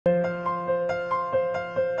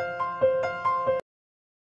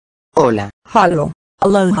Hola. Hallo.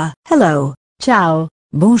 Aloha. Hello. Ciao.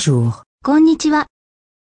 Bonjour. こんにちは。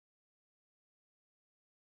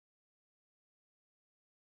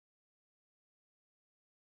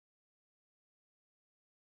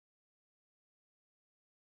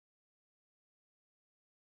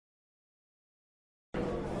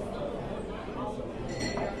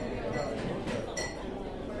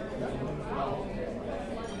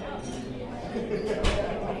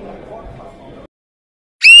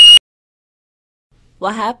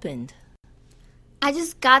What happened? I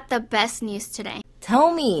just got the best news today.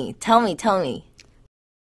 Tell me.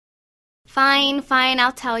 Fine,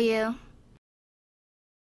 I'll tell you.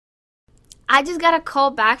 I just got a call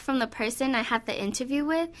back from the person I had the interview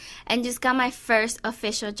with and just got my first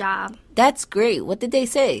official job. That's great. What did they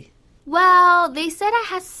say? Well, they said I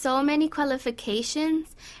had so many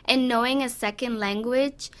qualifications and knowing a second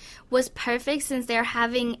language was perfect since they're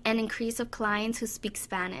having an increase of clients who speak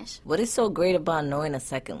Spanish. What is so great about knowing a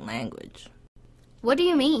second language? What do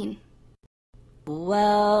you mean?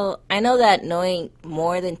 Well, I know that knowing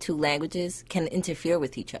more than 2 languages can interfere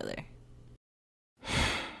with each other.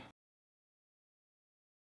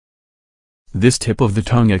 This tip of the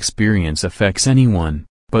tongue experience affects anyone,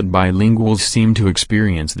 but bilinguals seem to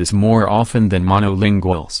experience this more often than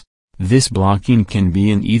monolinguals. This blocking can be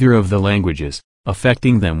in either of the languages,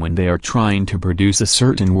 affecting them when they are trying to produce a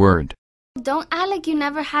certain word. Don't act like you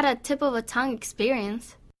never had a tip of a tongue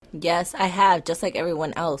experience. Yes, I have, just like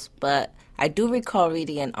everyone else, but I do recall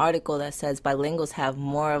reading an article that says bilinguals have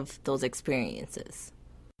more of those experiences.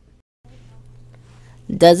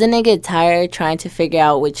 Doesn't it get tired trying to figure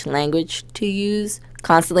out which language to use,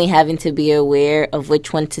 constantly having to be aware of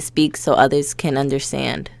which one to speak so others can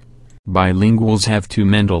understand? Bilinguals have 2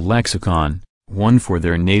 mental lexicon, one for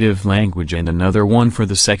their native language and another one for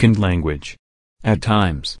the second language. At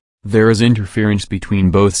times, there is interference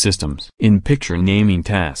between both systems. In picture naming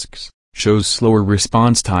tasks, shows slower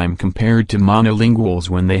response time compared to monolinguals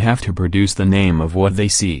when they have to produce the name of what they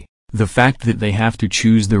see. The fact that they have to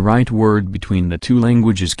choose the right word between the 2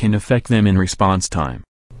 languages can affect them in response time.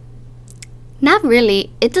 Not really.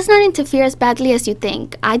 It does not interfere as badly as you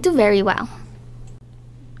think. I do very well.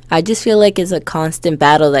 I just feel like it's a constant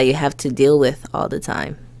battle that you have to deal with all the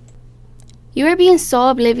time. You are being so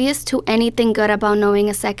oblivious to anything good about knowing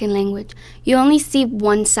a second language. You only see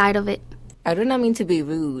one side of it. I do not mean to be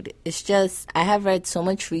rude. It's just I have read so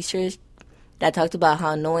much research that talked about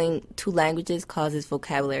how knowing 2 languages causes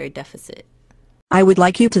vocabulary deficit. I would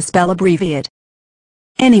like you to spell abbreviate.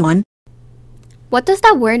 Anyone? What does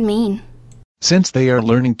that word mean? Since they are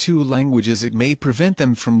learning 2 languages, it may prevent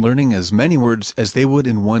them from learning as many words as they would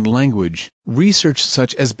in one language. Research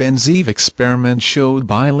such as Benziv experiment showed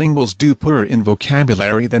bilinguals do poorer in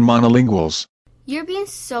vocabulary than monolinguals. You're being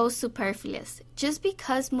so superfluous. Just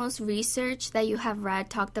because most research that you have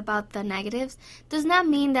read talked about the negatives does not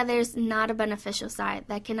mean that there's not a beneficial side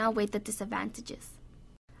that can outweigh the disadvantages.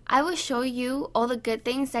 I will show you all the good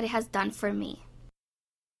things that it has done for me.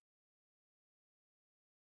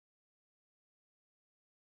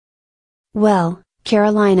 Well,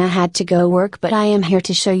 Carolina had to go work, but I am here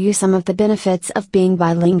to show you some of the benefits of being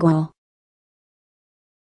bilingual.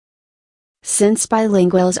 Since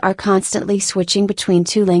bilinguals are constantly switching between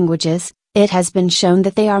 2 languages, it has been shown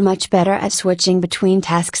that they are much better at switching between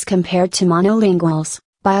tasks compared to monolinguals.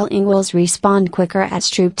 Bilinguals respond quicker at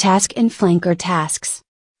Stroop task and flanker tasks.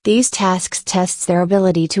 These tasks test their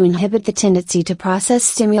ability to inhibit the tendency to process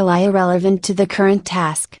stimuli irrelevant to the current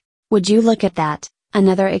task. Would you look at that?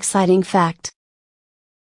 Another exciting fact.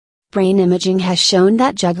 Brain imaging has shown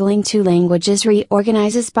that juggling 2 languages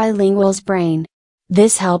reorganizes bilinguals' brain.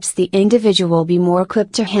 This helps the individual be more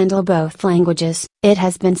equipped to handle both languages. It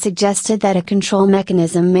has been suggested that a control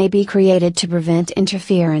mechanism may be created to prevent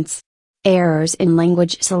interference. Errors in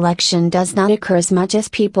language selection does not occur as much as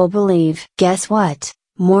people believe. Guess what?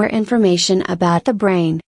 More information about the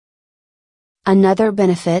brain. Another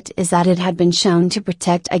benefit is that it had been shown to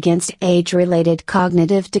protect against age-related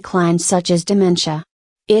cognitive decline such as dementia.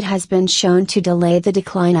 It has been shown to delay the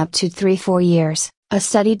decline up to 3-4 years. A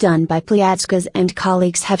study done by Pliatskas and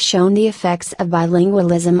colleagues have shown the effects of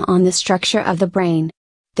bilingualism on the structure of the brain.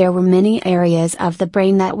 There were many areas of the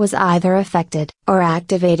brain that was either affected or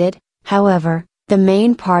activated. However, the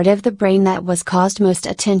main part of the brain that was caused most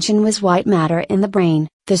attention was white matter in the brain.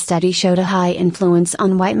 The study showed a high influence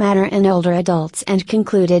on white matter in older adults and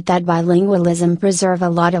concluded that bilingualism preserves a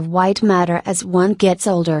lot of white matter as one gets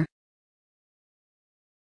older.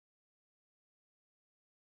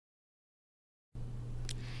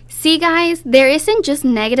 See guys, there isn't just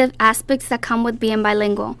negative aspects that come with being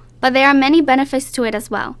bilingual. but there are many benefits to it as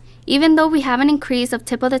well. Even though we have an increase of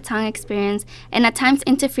tip-of-the-tongue experience and at times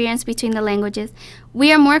interference between the languages,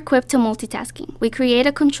 we are more equipped to multitasking. We create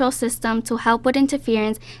a control system to help with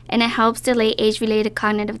interference, and it helps delay age-related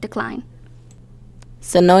cognitive decline.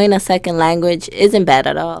 So knowing a second language isn't bad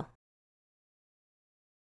at all.